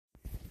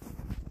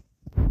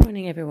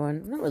morning,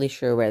 everyone. I'm not really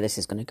sure where this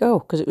is going to go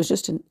because it was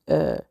just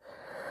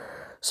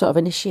sort of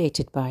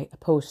initiated by a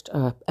post,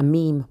 a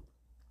meme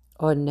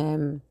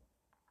on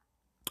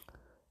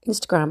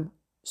Instagram.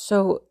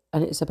 So,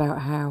 and it's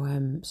about how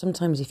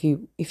sometimes if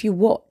you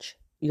watch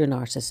your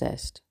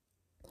narcissist,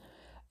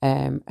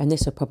 and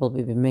this will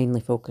probably be mainly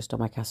focused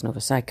on my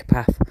Casanova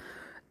psychopath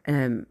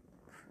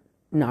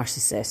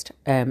narcissist,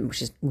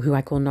 which is who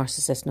I call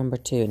narcissist number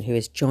 2, and who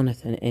is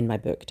Jonathan in my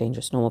book,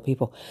 Dangerous Normal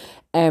People.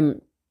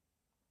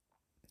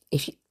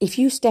 If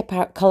you step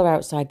out, colour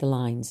outside the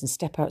lines and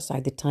step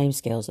outside the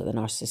timescales that the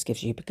narcissist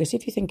gives you, because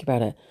if you think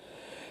about it,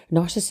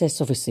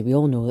 narcissists, obviously, we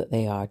all know that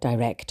they are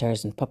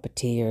directors and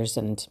puppeteers,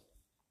 and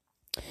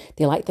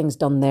they like things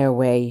done their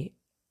way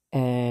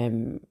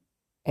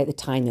at the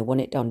time they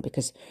want it done,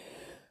 because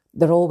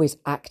they're always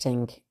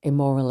acting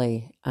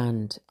immorally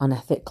and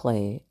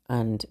unethically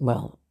and,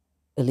 well,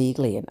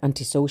 illegally and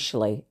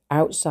antisocially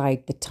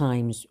outside the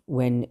times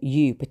when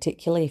you,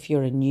 particularly if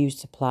you're a new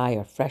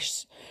supplier,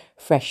 fresh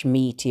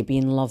meat, you're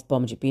being love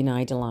bombed, you're being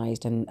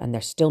idolised, and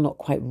they're still not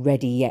quite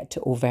ready yet to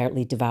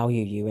overtly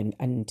devalue you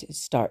and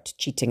start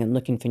cheating and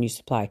looking for new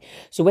supply.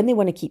 So when they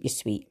want to keep you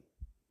sweet,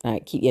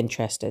 keep you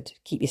interested,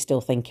 keep you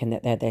still thinking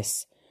that they're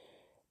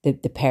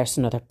the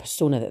person or the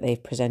persona that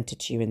they've presented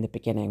to you in the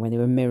beginning when they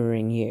were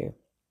mirroring you,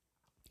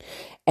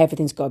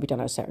 everything's got to be done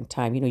at a certain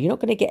time. You're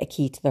not going to get a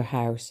key to their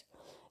house.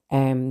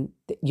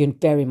 You're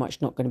very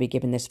much not going to be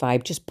given this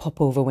vibe. Just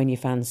pop over when you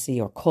fancy,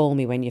 or call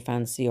me when you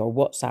fancy, or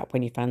WhatsApp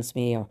when you fancy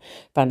me, or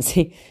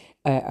fancy,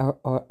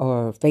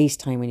 or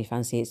FaceTime when you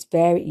fancy.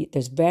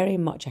 There's very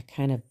much a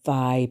kind of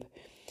vibe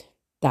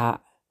that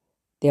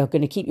they're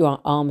going to keep you at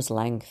arm's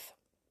length,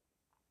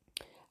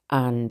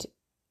 and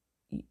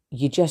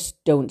you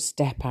just don't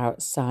step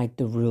outside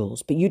the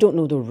rules. But you don't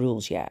know the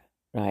rules yet,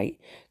 right?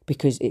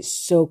 Because it's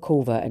so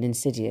covert and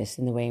insidious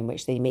in the way in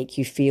which they make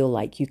you feel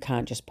like you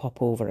can't just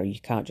pop over or you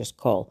can't just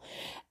call.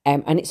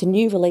 And it's a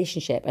new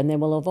relationship, and there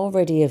will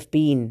already have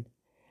been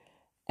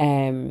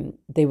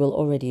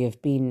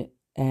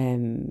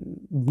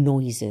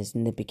noises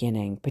in the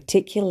beginning,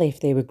 particularly if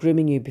they were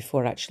grooming you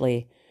before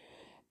actually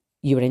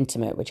you were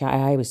intimate, which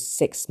I was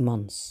 6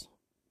 months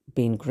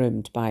being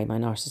groomed by my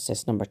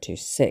narcissist number 2,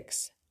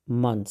 6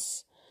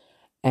 months,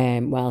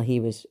 while he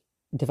was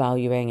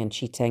devaluing and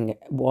cheating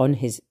on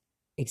his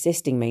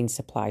existing main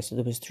supply. So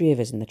there was 3 of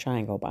us in the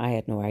triangle, but I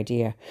had no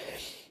idea.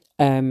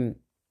 And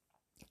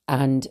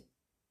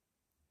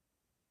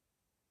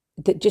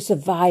just the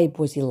vibe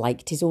was he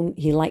liked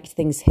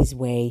things his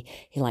way.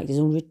 He liked his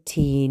own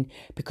routine,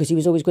 because he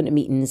was always going to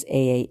meetings,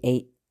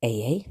 AA,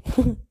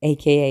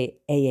 aka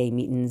AA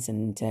meetings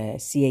and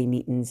CA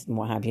meetings and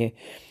what have you.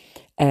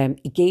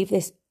 He gave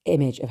this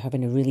image of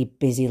having a really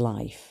busy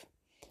life,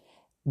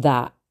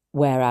 and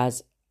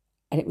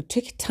it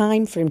took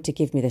time for him to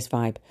give me this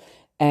vibe.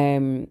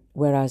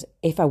 Whereas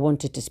if I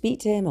wanted to speak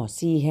to him or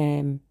see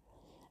him,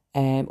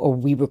 or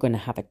we were going to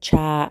have a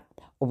chat,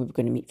 or we were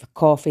going to meet for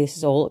coffee, this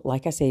is all,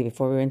 like I say,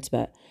 before we were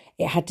intimate,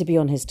 it had to be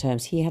on his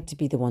terms. He had to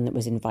be the one that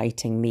was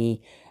inviting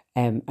me,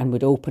 and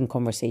would open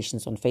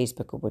conversations on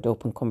Facebook or would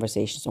open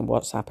conversations on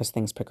WhatsApp as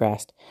things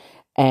progressed.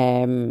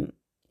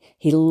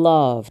 He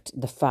loved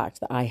the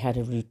fact that I had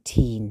a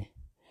routine.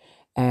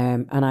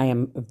 And I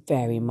am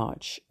very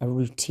much a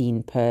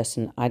routine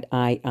person.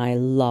 I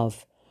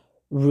love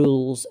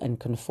rules and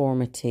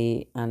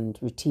conformity and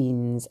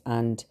routines,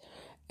 and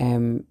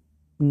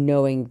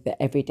knowing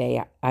that every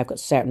day I've got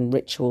certain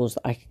rituals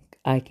that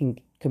I can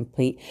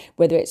complete,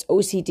 whether it's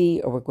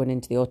OCD or we're going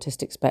into the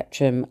autistic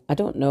spectrum. I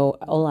don't know.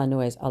 All I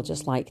know is I'll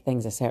just like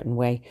things a certain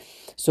way.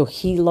 So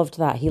he loved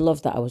that. He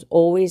loved that I was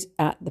always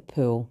at the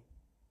pool.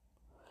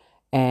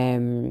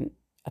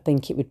 I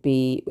think it would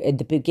be in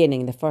the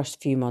beginning, the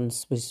first few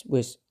months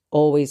was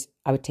always,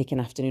 I would take an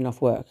afternoon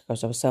off work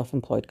because I was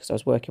self-employed, because I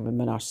was working with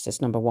my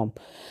narcissist number 1,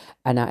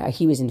 and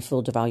he was in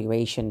full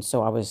devaluation.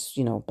 So I was,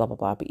 blah, blah,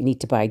 blah, but you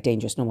need to buy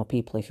Dangerous Normal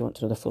People if you want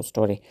to know the full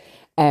story.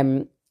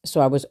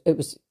 So it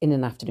was in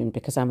an afternoon,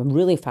 because I'm a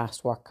really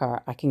fast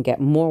worker. I can get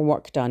more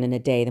work done in a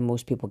day than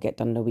most people get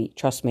done in a week.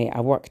 Trust me,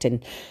 I worked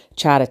in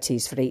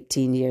charities for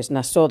 18 years, and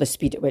I saw the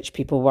speed at which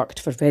people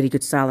worked for very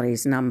good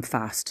salaries, and I'm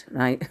fast,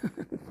 right?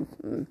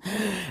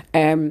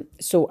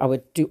 So I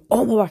would do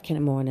all my work in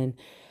the morning,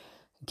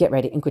 get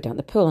ready and go down to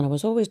the pool, and I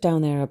was always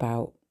down there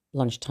about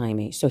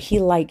lunchtime. So he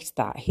liked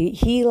that.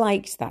 He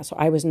liked that. So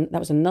that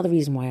was another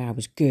reason why I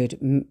was good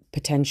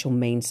potential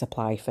main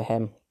supply for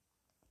him.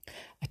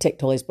 I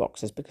ticked all his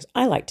boxes because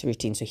I liked a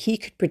routine. So he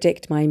could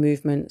predict my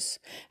movements,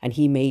 and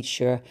he made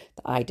sure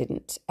that I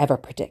didn't ever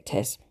predict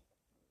his.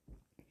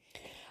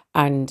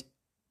 And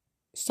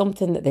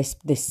something that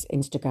this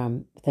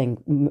Instagram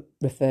thing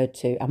referred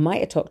to, I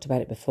might have talked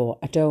about it before,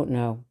 I don't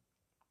know.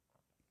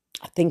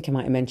 I think I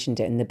might have mentioned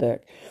it in the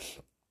book,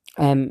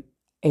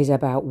 is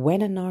about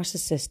when a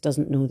narcissist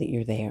doesn't know that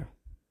you're there.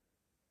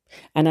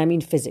 And I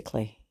mean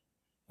physically,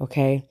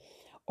 okay?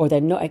 Or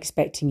they're not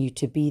expecting you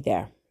to be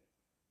there.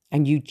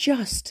 And you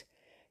just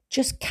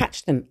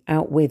catch them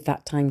out with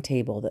that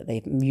timetable that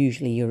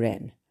you're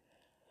in.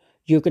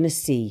 You're going to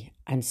see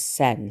and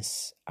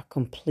sense a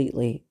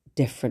completely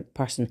different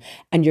person,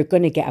 and you're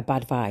going to get a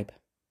bad vibe,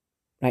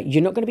 right?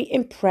 You're not going to be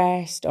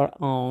impressed or,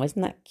 oh,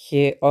 isn't that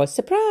cute? Or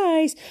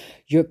surprise.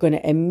 You're going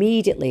to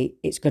immediately,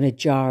 it's going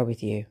to jar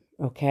with you,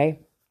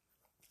 okay?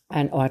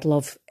 And I'd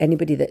love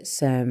anybody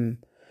that's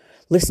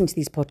listened to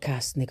these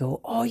podcasts and they go,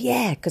 oh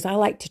yeah, because I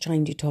like to try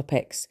and do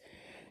topics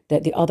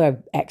that the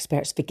other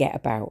experts forget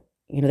about.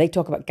 You know, they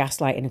talk about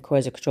gaslighting and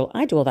coercive control.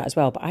 I do all that as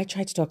well, but I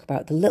try to talk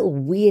about the little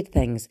weird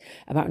things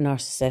about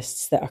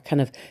narcissists that are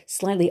kind of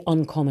slightly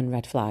uncommon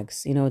red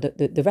flags. You know,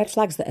 the red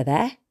flags that are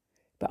there,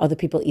 but other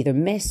people either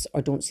miss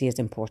or don't see as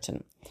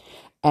important.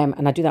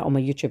 And I do that on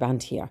my YouTube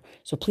and here.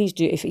 So please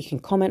do, if you can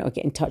comment or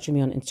get in touch with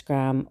me on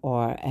Instagram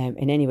or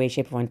in any way,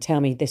 shape or form,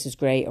 tell me this is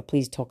great or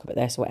please talk about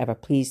this or whatever.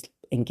 Please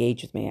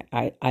engage with me.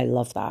 I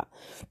love that.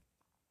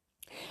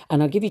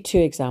 And I'll give you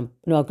I'm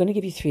going to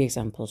give you 3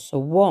 examples. So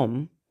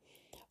one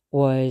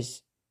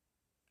was,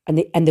 and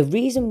the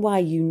reason why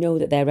you know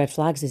that they're red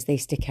flags is they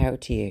stick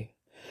out to you.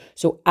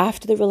 So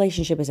after the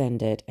relationship has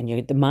ended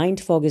and the mind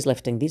fog is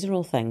lifting, these are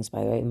all things,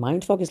 by the way, the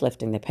mind fog is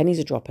lifting, the pennies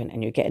are dropping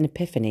and you're getting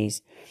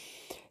epiphanies.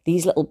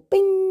 These little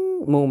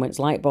bing moments,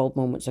 light bulb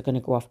moments are going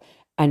to go off.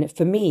 And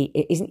for me,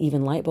 it isn't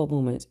even light bulb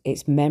moments,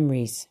 it's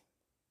memories.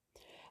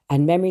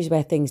 And memories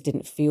where things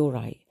didn't feel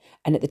right.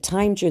 And at the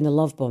time during the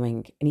love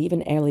bombing and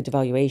even early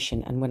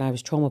devaluation and when I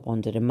was trauma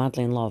bonded and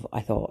madly in love,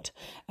 I thought,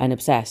 and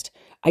obsessed,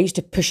 I used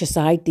to push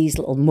aside these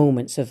little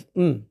moments of,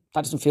 that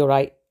doesn't feel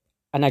right.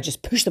 And I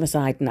just push them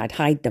aside and I'd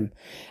hide them.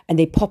 And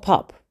they pop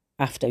up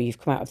after you've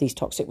come out of these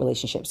toxic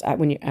relationships,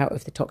 when you're out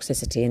of the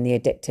toxicity and the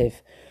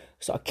addictive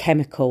sort of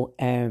chemical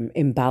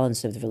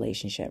imbalance of the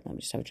relationship. Let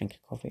me just have a drink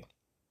of coffee.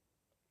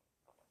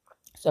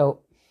 So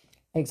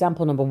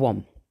example number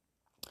 1.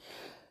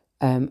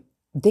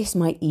 This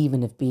might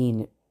even have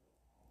been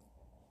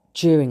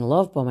during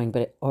love bombing,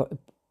 but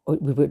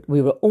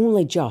we were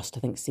only just, I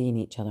think, seeing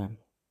each other.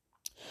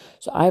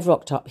 So I've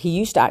rocked up. He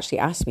used to actually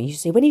ask me, he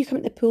used to say, when are you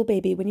coming to the pool,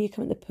 baby? When are you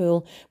coming to the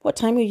pool? What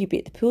time will you be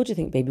at the pool, do you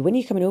think, baby? When are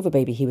you coming over,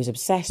 baby? He was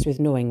obsessed with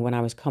knowing when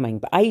I was coming.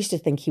 But I used to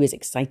think he was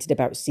excited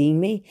about seeing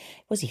me.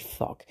 Was he?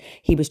 Fuck.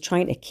 He was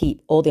trying to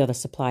keep all the other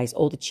supplies,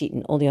 all the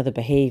cheating, all the other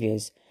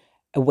behaviours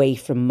away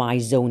from my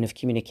zone of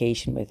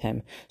communication with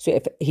him. So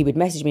if he would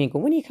message me and go,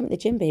 when are you coming to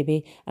the gym,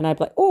 baby? And I'd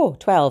be like,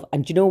 12.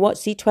 And do you know what?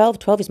 See, 12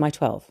 is my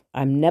 12.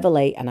 I'm never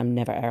late and I'm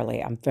never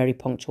early. I'm a very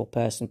punctual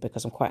person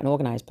because I'm quite an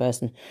organised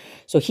person.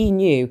 So he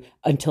knew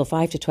until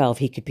 5 to 12,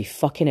 he could be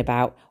fucking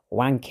about,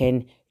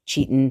 wanking,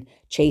 cheating,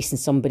 chasing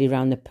somebody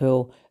around the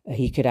pool.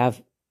 He could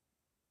have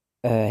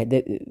let's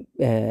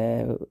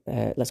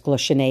call her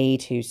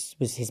Sinead, who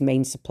was his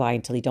main supply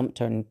until he dumped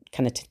her and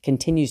kind of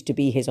continues to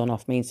be his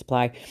on-off main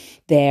supply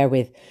there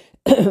with,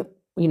 and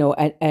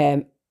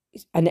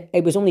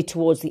it was only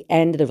towards the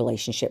end of the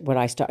relationship where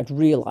I started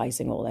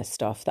realising all this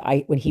stuff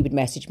that when he would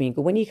message me and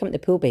go, when are you coming to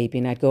the pool, baby?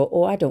 And I'd go,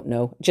 oh, I don't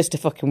know, just to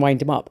fucking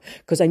wind him up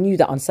because I knew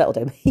that unsettled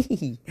him.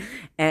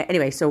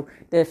 Anyway, so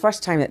the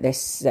first time that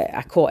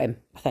I caught him,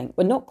 I think,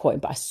 well, not caught him,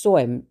 but I saw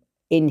him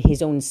in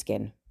his own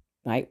skin.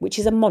 Right, which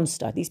is a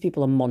monster. These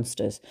people are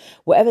monsters.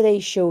 Whatever they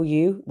show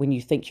you when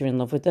you think you're in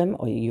love with them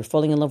or you're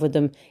falling in love with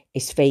them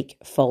is fake,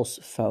 false,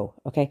 faux.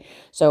 Okay,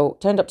 so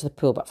turned up to the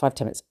pool about 5-10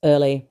 minutes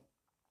early,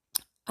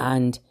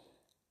 and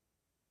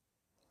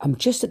I'm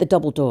just at the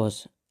double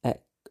doors. I'm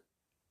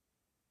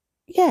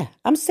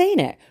saying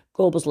it.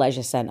 Gorbals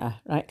Leisure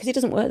Centre, right? Because he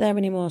doesn't work there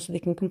anymore, so they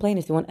can complain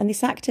if they want. And they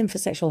sacked him for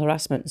sexual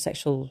harassment and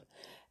sexual.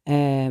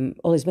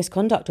 All his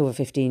misconduct over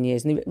 15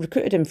 years, and they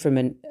recruited him from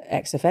an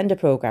ex-offender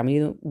program,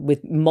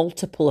 with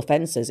multiple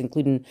offences,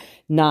 including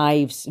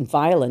knives and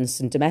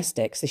violence and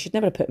domestics. They should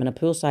never have put him in a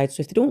poolside.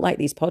 So if they don't like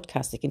these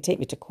podcasts, they can take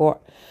me to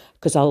court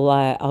because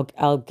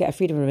I'll get a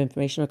freedom of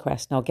information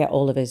request and I'll get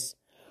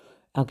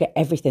I'll get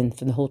everything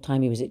from the whole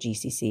time he was at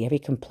GCC, every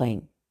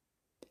complaint,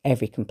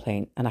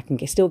 and I can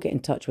still get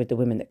in touch with the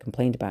women that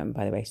complained about him,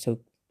 by the way.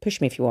 So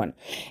push me if you want.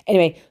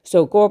 Anyway,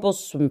 so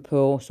Gorbals swimming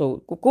pool.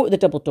 So go to the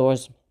double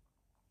doors.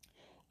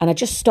 And I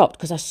just stopped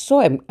because I saw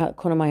him at the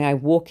corner of my eye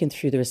walking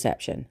through the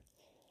reception.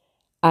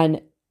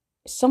 And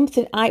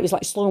it was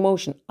like slow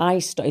motion. I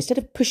stopped. Instead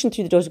of pushing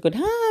through the doors and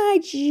going, hi,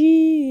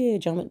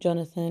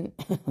 Jonathan.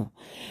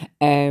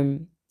 I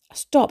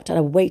stopped and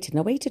I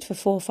waited for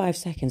 4 or 5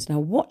 seconds and I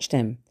watched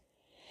him.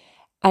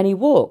 And he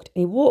walked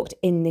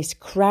in this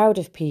crowd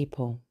of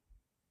people.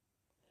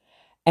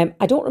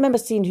 I don't remember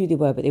seeing who they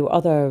were, but they were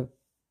other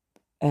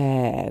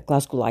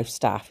Glasgow Life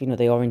staff,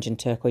 the orange and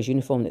turquoise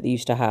uniform that they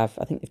used to have.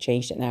 I think they've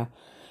changed it now.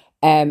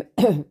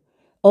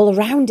 All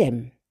around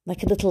him,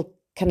 like a little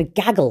kind of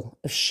gaggle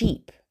of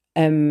sheep.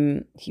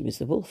 He was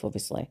the wolf,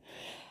 obviously.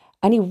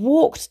 And he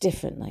walked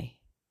differently.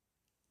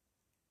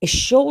 His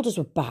shoulders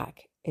were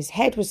back. His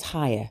head was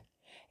higher.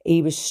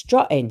 He was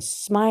strutting,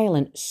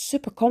 smiling,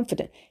 super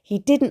confident. He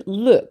didn't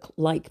look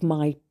like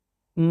my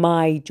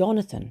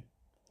Jonathan.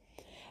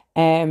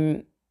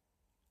 There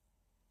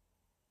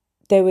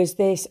was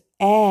this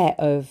air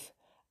of,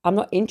 I'm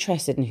not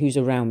interested in who's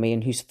around me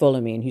and who's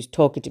following me and who's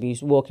talking to me,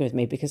 who's walking with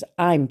me, because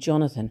I'm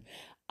Jonathan.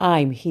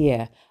 I'm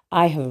here.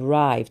 I have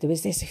arrived. There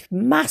was this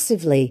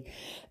massively,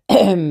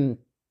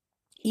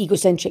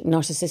 egocentric,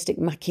 narcissistic,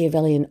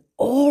 Machiavellian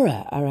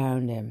aura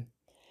around him.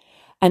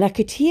 And I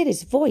could hear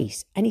his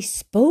voice, and he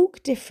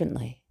spoke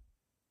differently.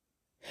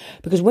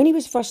 Because when he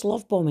was first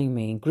love bombing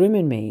me and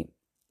grooming me,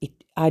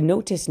 I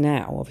noticed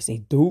now, obviously,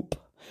 dope,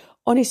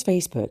 on his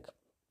Facebook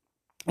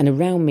and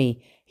around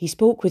me, he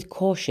spoke with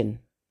caution.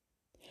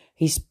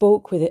 He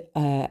spoke with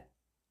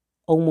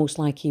almost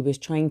like he was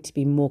trying to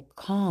be more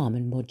calm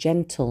and more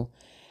gentle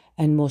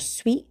and more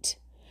sweet.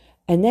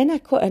 And then I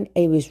caught, and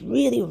it was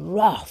really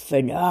rough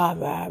and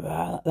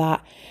like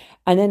that.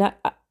 And then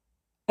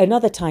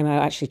another time I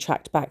actually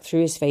tracked back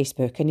through his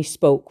Facebook, and he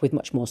spoke with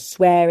much more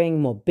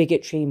swearing, more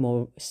bigotry,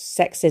 more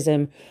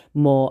sexism,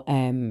 more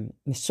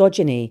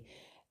misogyny,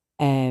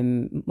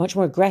 much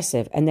more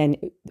aggressive. And then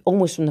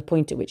almost from the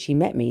point at which he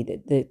met me,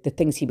 the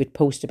things he would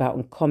post about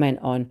and comment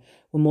on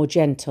were more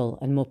gentle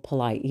and more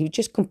polite. He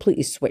just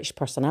completely switched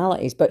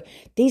personalities. But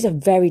these are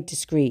very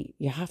discreet.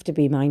 You have to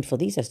be mindful.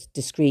 These are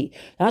discreet.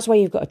 That's why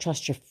you've got to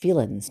trust your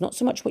feelings. Not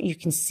so much what you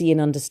can see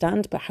and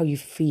understand, but how you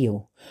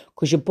feel.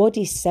 Because your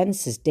body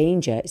senses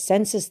danger. It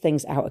senses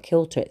things out of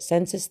kilter. It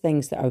senses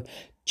things that are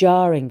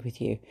jarring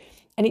with you.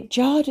 And it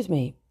jarred with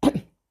me.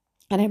 And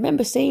I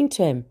remember saying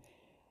to him,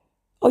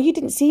 "Oh, you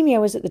didn't see me. I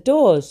was at the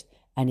doors."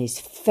 And his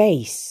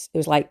face, it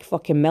was like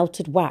fucking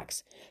melted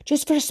wax.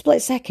 Just for a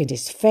split second,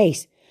 his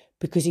face,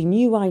 because he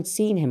knew I'd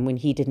seen him when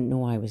he didn't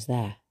know I was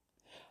there.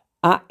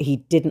 He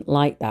didn't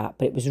like that,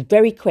 but it was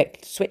very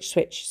quick.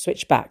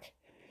 Switch back.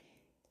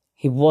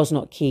 He was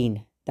not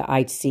keen that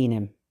I'd seen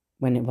him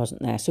when it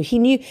wasn't there. So he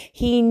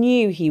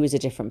knew he was a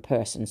different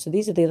person. So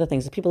these are the other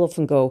things that people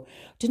often go,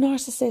 do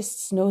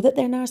narcissists know that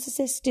they're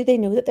narcissists? Do they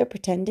know that they're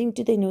pretending?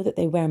 Do they know that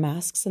they wear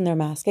masks and they're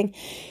masking?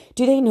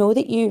 Do they know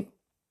that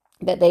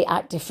they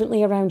act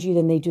differently around you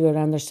than they do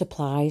around their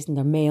supplies and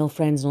their male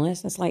friends and all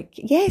this? And it's like,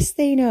 yes,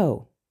 they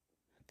know.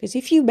 Because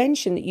if you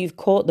mention that you've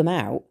caught them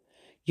out,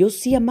 you'll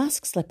see a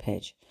mask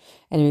slippage.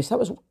 Anyway, so that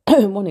was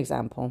one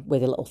example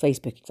with a little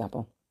Facebook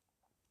example.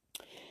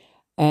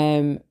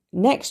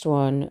 Next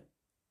one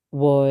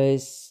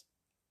was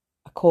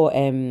I caught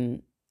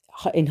in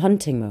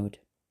hunting mode.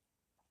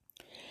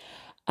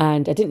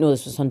 And I didn't know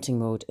this was hunting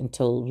mode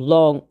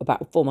until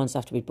about 4 months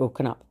after we'd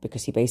broken up,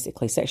 because he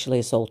basically sexually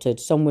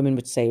assaulted. Some women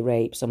would say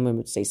rape, some women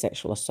would say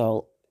sexual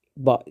assault,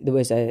 but there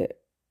was a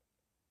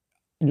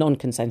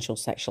non-consensual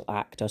sexual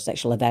act or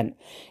sexual event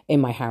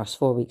in my house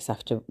 4 weeks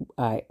after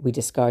we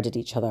discarded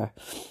each other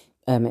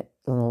at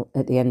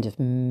the end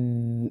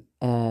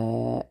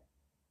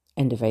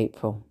of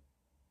April.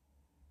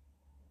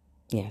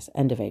 Yes,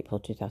 end of April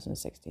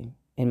 2016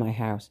 in my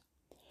house.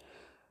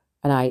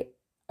 And I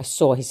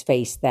saw his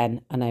face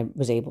then, and I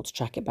was able to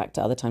track it back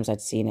to other times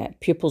I'd seen it.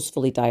 Pupils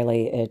fully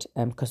dilated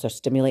because they're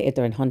stimulated.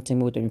 They're in hunting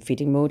mode, they're in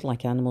feeding mode,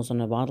 like animals on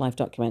a wildlife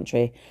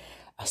documentary.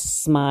 A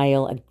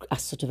smile, a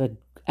sort of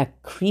a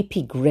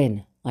creepy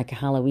grin, like a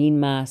Halloween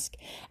mask,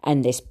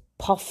 and this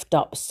puffed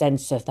up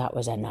sense of that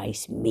was a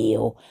nice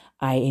meal.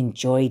 I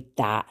enjoyed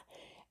that.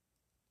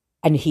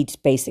 And he'd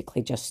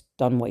basically just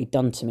done what he'd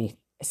done to me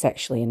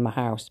sexually in my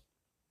house.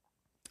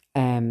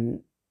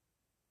 And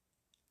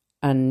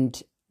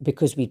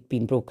because we'd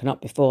been broken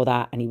up before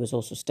that, and he was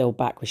also still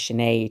back with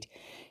Sinead,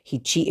 he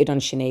cheated on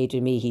Sinead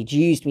with me. He'd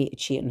used me to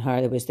cheat on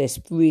her. There was this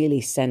really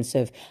sense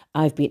of,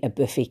 I've been a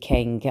buffet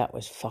king. That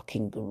was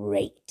fucking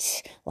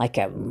great. Like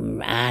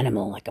an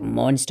animal, like a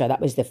monster.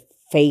 That was the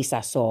face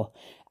I saw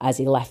as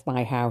he left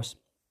my house.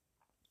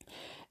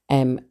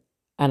 And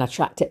I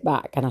tracked it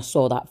back, and I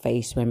saw that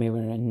face when we were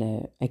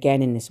in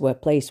this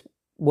workplace.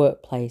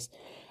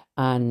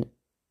 And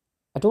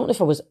I don't know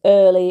if I was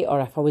early or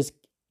if I was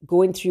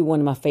going through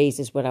one of my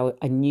phases where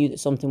I knew that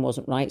something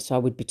wasn't right, so I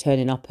would be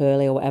turning up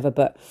early or whatever.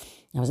 But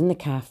I was in the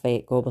cafe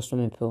at Gorbal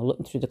Swimming Pool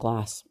looking through the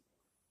glass,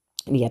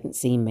 and he hadn't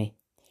seen me.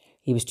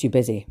 He was too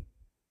busy.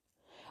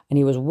 And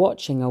he was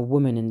watching a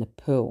woman in the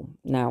pool.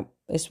 Now,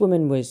 this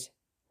woman was,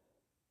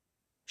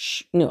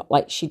 she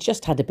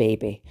just had a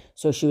baby.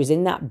 So she was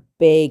in that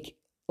big,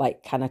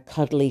 like kind of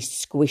cuddly,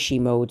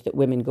 squishy mode that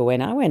women go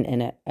in. I went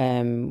in it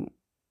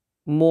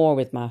more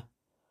with my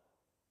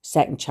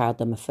second child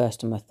than my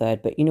first and my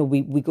third. But,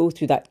 we go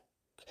through that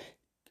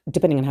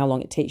depending on how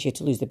long it takes you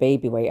to lose the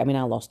baby weight. I mean,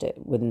 I lost it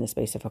within the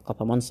space of a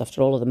couple of months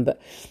after all of them.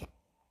 But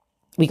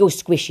we go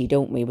squishy,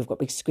 don't we? We've got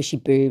big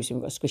squishy boobs, we've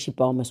got a squishy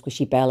bum, a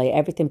squishy belly,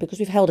 everything, because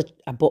we've held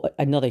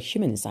another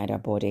human inside our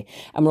body.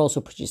 And we're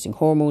also producing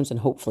hormones, and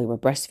hopefully we're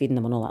breastfeeding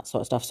them and all that sort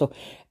of stuff. So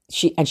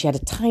she had a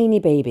tiny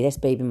baby. This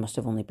baby must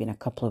have only been a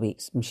couple of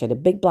weeks. And she had a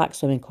big black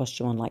swimming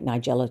costume on, like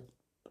Nigella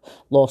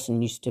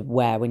Lawson used to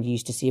wear when you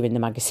used to see her in the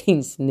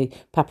magazines, and the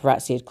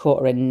paparazzi had caught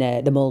her in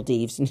the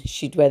Maldives, and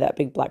she'd wear that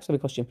big black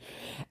swimming costume.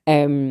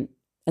 And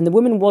the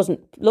woman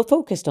wasn't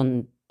focused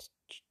on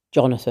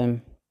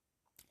Jonathan.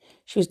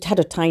 She had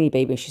a tiny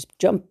baby. She's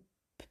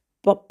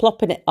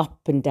plopping it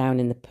up and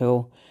down in the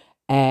pool.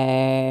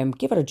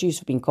 Give her a juice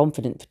for being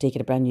confident for taking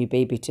a brand new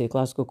baby to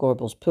Glasgow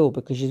Gorbals pool,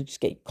 because you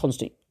just get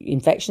constant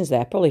infections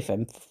there, probably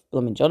from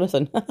blooming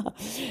Jonathan.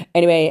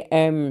 Anyway,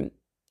 and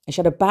she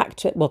had her back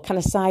to kind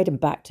of side and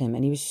back to him,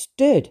 and he was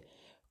stood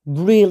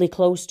really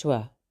close to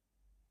her,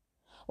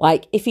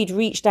 Like, if he'd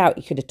reached out,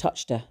 he could have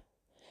touched her.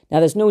 Now,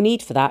 there's no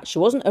need for that. She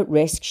wasn't at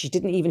risk. She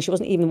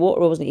wasn't even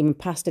water, wasn't even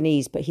past her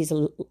knees, but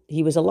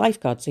he was a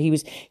lifeguard. So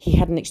he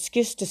had an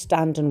excuse to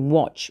stand and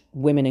watch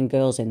women and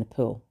girls in the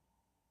pool.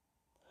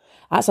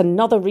 That's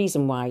another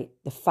reason why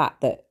the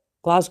fact that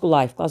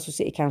Glasgow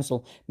City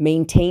Council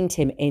maintained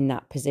him in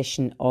that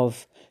position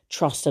of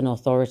trust and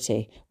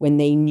authority when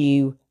they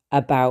knew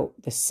about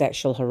the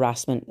sexual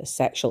harassment, the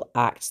sexual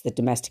acts, the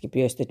domestic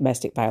abuse, the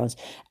domestic violence,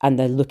 and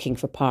the looking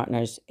for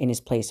partners in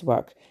his place of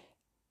work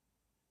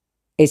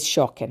is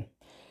shocking.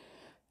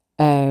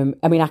 I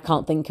mean, I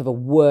can't think of a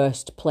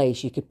worst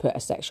place you could put a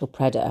sexual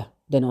predator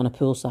than on a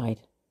poolside.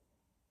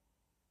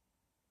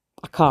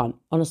 I can't,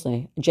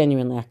 honestly,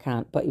 genuinely I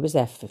can't. But he was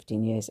there for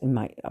 15 years.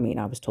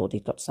 I was told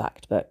he'd got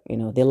sacked, but, you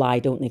know, they lie,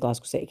 don't they,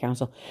 Glasgow City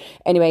Council?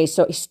 Anyway,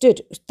 so he stood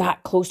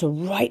that close to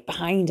right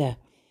behind her.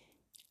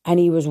 And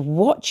he was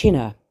watching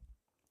her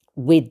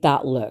with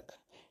that look.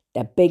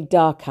 The big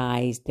dark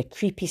eyes, the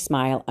creepy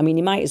smile. I mean,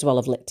 he might as well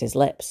have licked his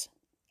lips.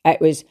 It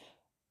was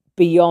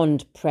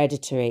beyond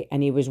predatory.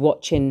 And he was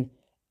watching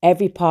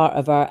every part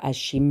of her as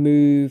she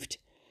moved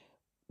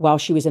while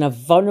she was in a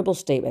vulnerable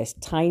state with this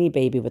tiny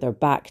baby with her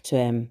back to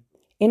him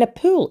in a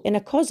pool, in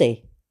a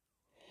cosy.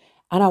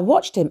 And I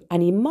watched him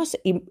and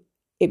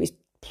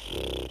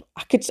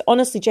I could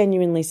honestly,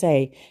 genuinely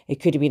say it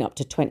could have been up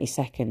to 20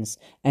 seconds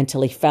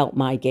until he felt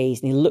my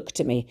gaze and he looked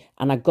at me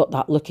and I got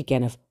that look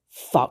again of,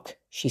 fuck,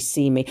 she's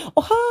seen me.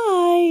 Oh,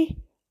 hi.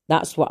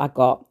 That's what I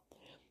got.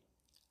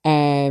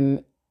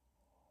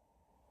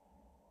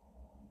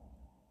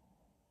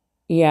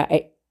 Yeah,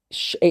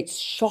 it's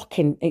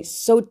shocking. I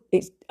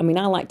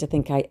like to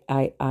think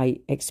I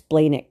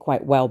explain it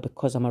quite well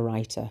because I'm a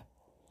writer.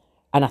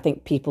 And I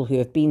think people who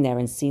have been there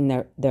and seen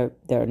their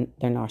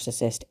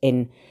narcissist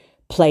in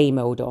play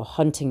mode or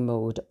hunting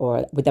mode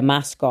or with the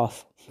mask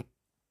off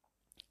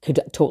could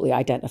totally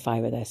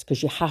identify with this,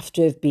 because you have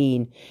to have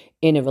been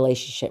in a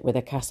relationship with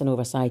a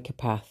Casanova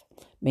psychopath,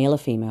 male or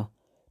female,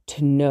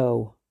 to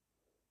know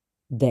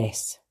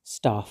this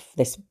stuff,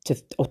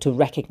 to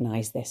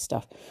recognise this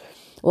stuff.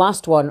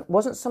 Last one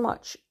wasn't so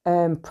much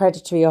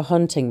predatory or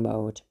hunting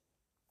mode,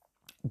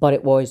 but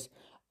it was,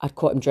 I'd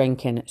caught him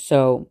drinking.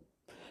 So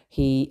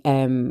he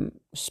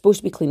supposed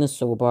to be clean and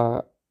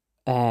sober.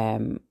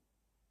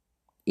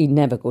 He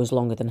never goes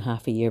longer than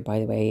half a year, by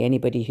the way.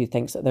 Anybody who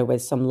thinks that they're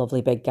with some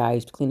lovely big guy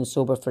who's clean and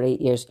sober for 8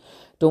 years,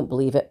 don't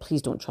believe it.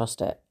 Please don't trust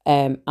it.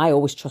 I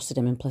always trusted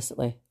him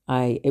implicitly.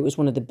 It was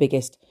one of the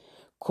biggest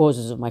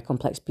causes of my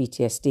complex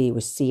PTSD,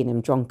 was seeing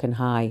him drunk and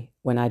high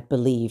when I'd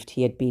believed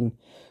he had been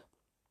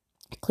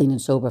clean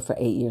and sober for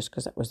 8 years,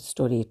 because that was the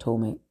story he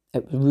told me.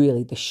 It was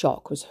really, the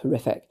shock was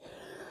horrific.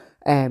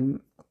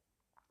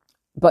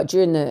 But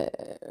during the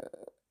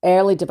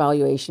early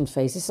devaluation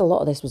phase, a lot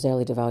of this was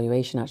early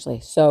devaluation actually.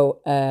 So,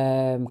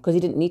 because he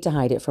didn't need to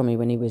hide it from me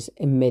when he was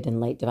in mid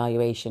and late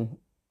devaluation.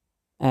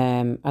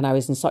 And I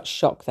was in such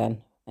shock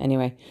then.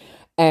 Anyway,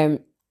 and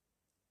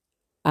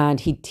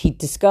he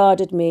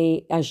discarded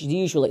me as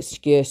usual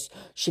excuse.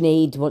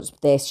 Sinead wants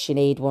this,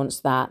 Sinead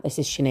wants that. This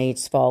is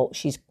Sinead's fault.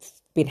 She's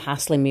been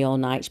hassling me all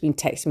night. She's been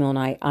texting me all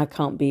night. I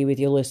can't be with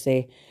you,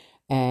 Lucy.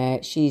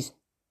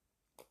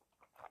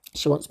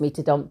 She wants me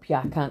to dump you.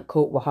 I can't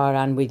cope with her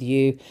and with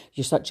you.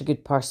 You're such a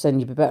good person.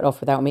 You'd be better off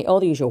without me.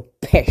 All the usual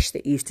pish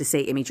that he used to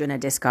say to me during a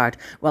discard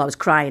while I was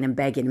crying and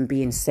begging and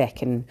being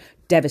sick and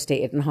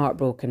devastated and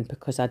heartbroken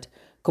because I'd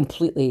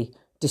completely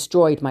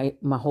destroyed my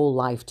whole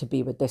life to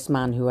be with this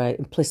man who I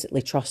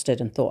implicitly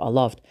trusted and thought I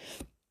loved.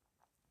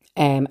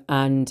 And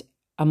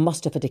I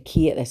must have had a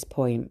key at this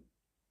point.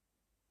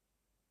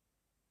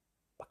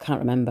 I can't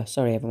remember.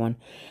 Sorry, everyone.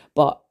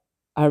 But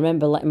I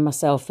remember letting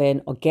myself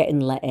in or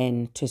getting let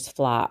in to his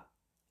flat.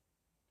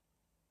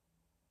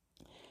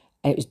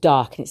 It was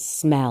dark and it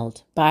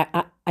smelled.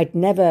 But I'd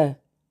never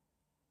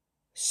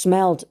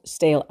smelled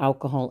stale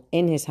alcohol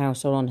in his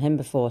house or on him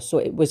before. So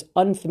it was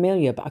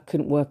unfamiliar, but I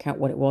couldn't work out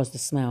what it was, the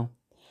smell.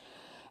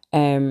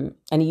 And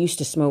he used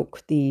to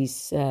smoke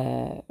these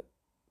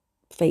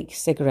fake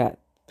cigarette.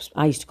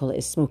 I used to call it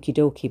a smoky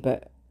dokey,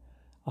 but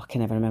I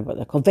can never remember what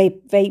they're called.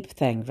 Vape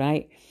thing,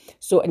 right?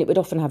 So, and it would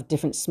often have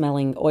different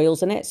smelling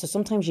oils in it. So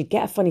sometimes you'd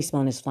get a funny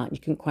smell in his flat and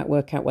you couldn't quite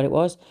work out what it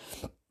was.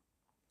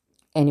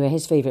 Anyway,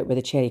 his favourite were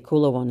the cherry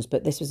cola ones,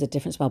 but this was a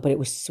different smell, but it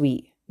was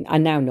sweet. I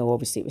now know,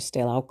 obviously, it was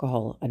stale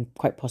alcohol and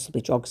quite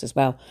possibly drugs as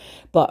well.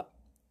 But,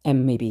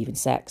 and maybe even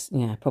sex.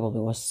 Yeah, probably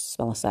was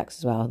smell of sex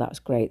as well. That was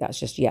great. That's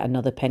just yet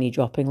another penny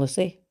dropping,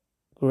 Lucy.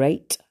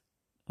 Great.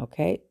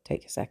 Okay,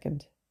 take a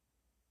second.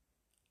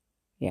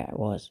 Yeah, it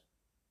was.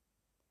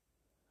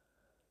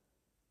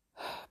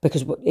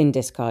 Because in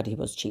discard, he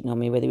was cheating on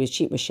me. Whether he was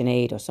cheating with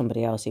Sinead or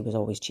somebody else, he was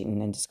always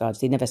cheating in discards.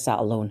 They never sat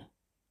alone.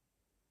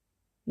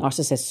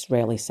 Narcissists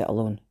rarely sit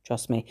alone,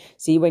 trust me.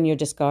 See, when you're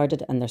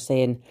discarded and they're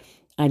saying,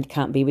 I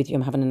can't be with you,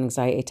 I'm having an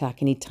anxiety attack,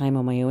 I need time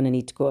on my own, I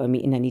need to go to a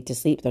meeting, I need to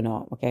sleep. They're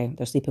not, okay?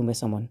 They're sleeping with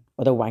someone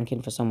or they're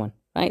wanking for someone,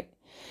 right?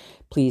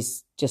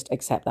 Please just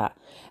accept that.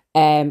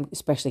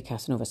 Especially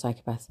Casanova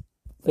psychopaths.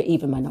 But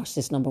even my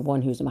narcissist number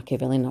one, who was a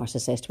Machiavellian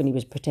narcissist, when he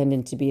was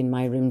pretending to be in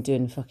my room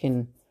doing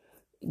fucking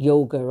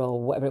yoga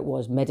or whatever it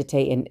was,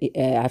 meditating.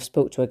 I've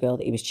spoke to a girl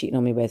that he was cheating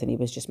on me with, and he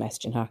was just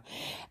messaging her.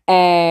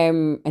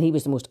 And he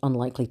was the most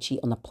unlikely cheat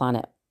on the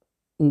planet.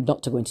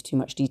 Not to go into too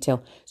much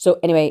detail. So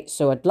anyway,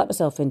 so I'd let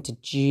myself into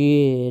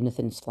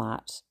Jonathan's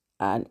flat,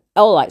 and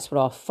all the lights were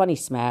off, funny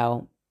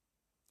smell.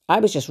 I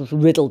was just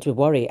riddled with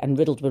worry and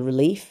riddled with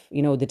relief.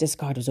 You know, the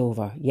discard was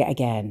over yet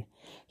again.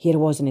 Here I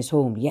was in his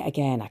home yet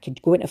again. I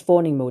could go into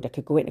fawning mode. I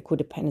could go into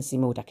codependency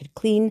mode. I could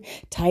clean,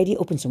 tidy,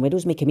 open some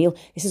windows, make a meal.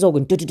 This is all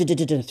going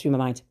through my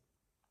mind.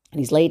 And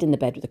he's laid in the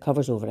bed with the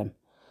covers over him.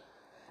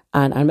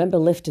 And I remember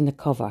lifting the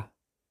cover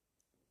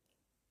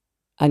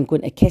and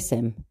going to kiss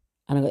him.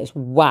 And I got this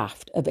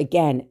waft of,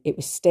 again, it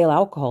was stale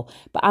alcohol.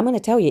 But I'm going to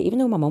tell you, even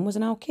though my mum was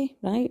an alkie,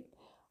 right?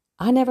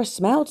 I never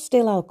smelled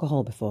stale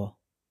alcohol before,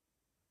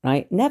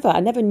 right? Never.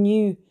 I never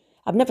knew.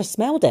 I've never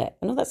smelled it.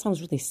 I know that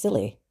sounds really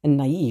silly and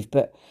naive,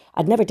 but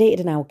I'd never dated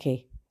an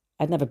alkie.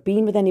 I'd never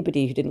been with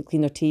anybody who didn't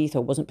clean their teeth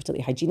or wasn't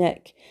particularly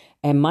hygienic.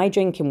 And my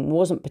drinking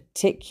wasn't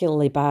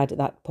particularly bad at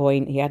that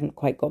point. He hadn't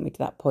quite got me to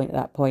that point.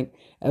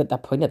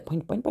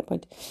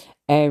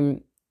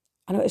 And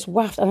I know it's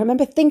waft. And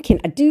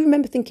I do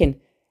remember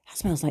thinking, that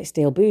smells like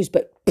stale booze.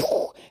 But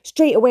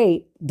straight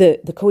away,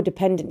 the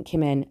codependent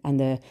came in, and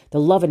the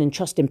loving and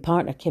trusting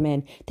partner came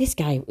in. This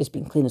guy has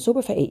been clean and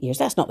sober for 8 years.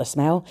 That's not the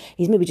smell.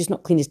 He's maybe just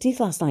not cleaned his teeth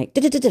last night.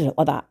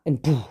 Like that.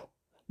 And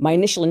my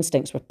initial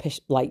instincts were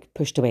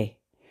pushed away.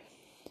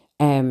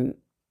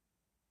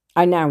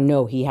 I now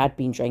know he had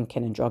been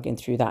drinking and drugging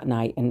through that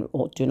night and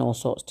doing all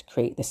sorts to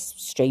create this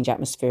strange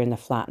atmosphere in the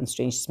flat and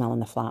strange smell in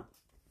the flat.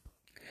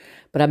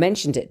 But I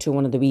mentioned it to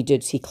one of the wee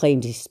dudes he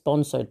claimed he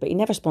sponsored, but he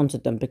never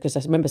sponsored them, because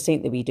I remember saying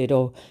to the wee dude,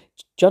 oh,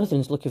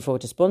 Jonathan's looking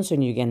forward to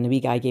sponsoring you again. And the wee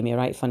guy gave me a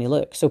right funny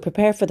look. So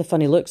prepare for the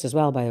funny looks as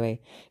well, by the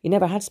way. He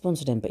never had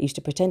sponsored him, but he used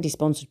to pretend he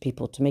sponsored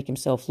people to make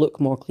himself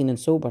look more clean and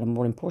sober and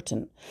more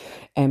important.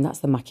 That's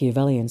the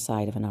Machiavellian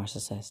side of a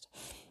narcissist.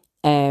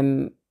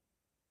 And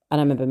I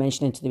remember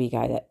mentioning to the wee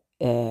guy that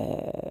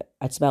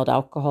I'd smelled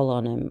alcohol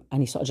on him,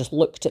 and he sort of just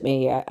looked at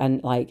me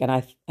and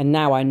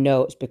now I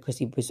know it's because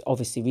he was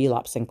obviously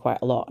relapsing quite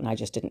a lot, and I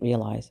just didn't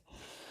realise.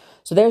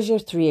 So there's your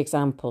 3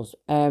 examples.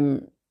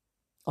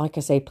 Like I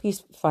say,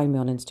 please find me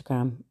on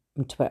Instagram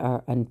and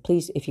Twitter, and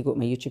please, if you go to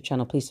my YouTube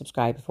channel, please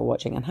subscribe before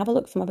watching and have a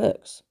look for my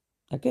books.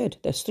 They're good.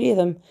 There's 3 of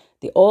them.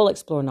 They all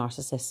explore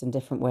narcissists in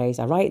different ways.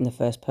 I write in the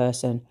first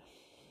person,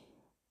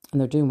 and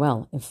they're doing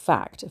well. In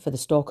fact, for the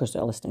stalkers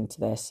that are listening to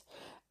this,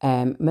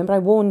 remember I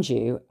warned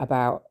you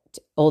about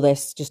all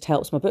this just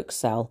helps my books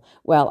sell.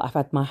 Well, I've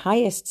had my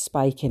highest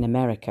spike in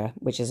America,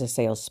 which is a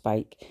sales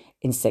spike,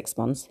 in 6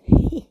 months.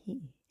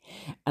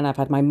 And I've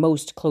had my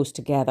most close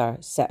together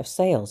set of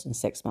sales in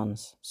 6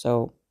 months.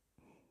 So,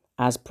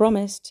 as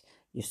promised,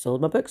 you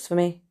sold my books for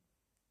me.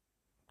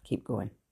 Keep going.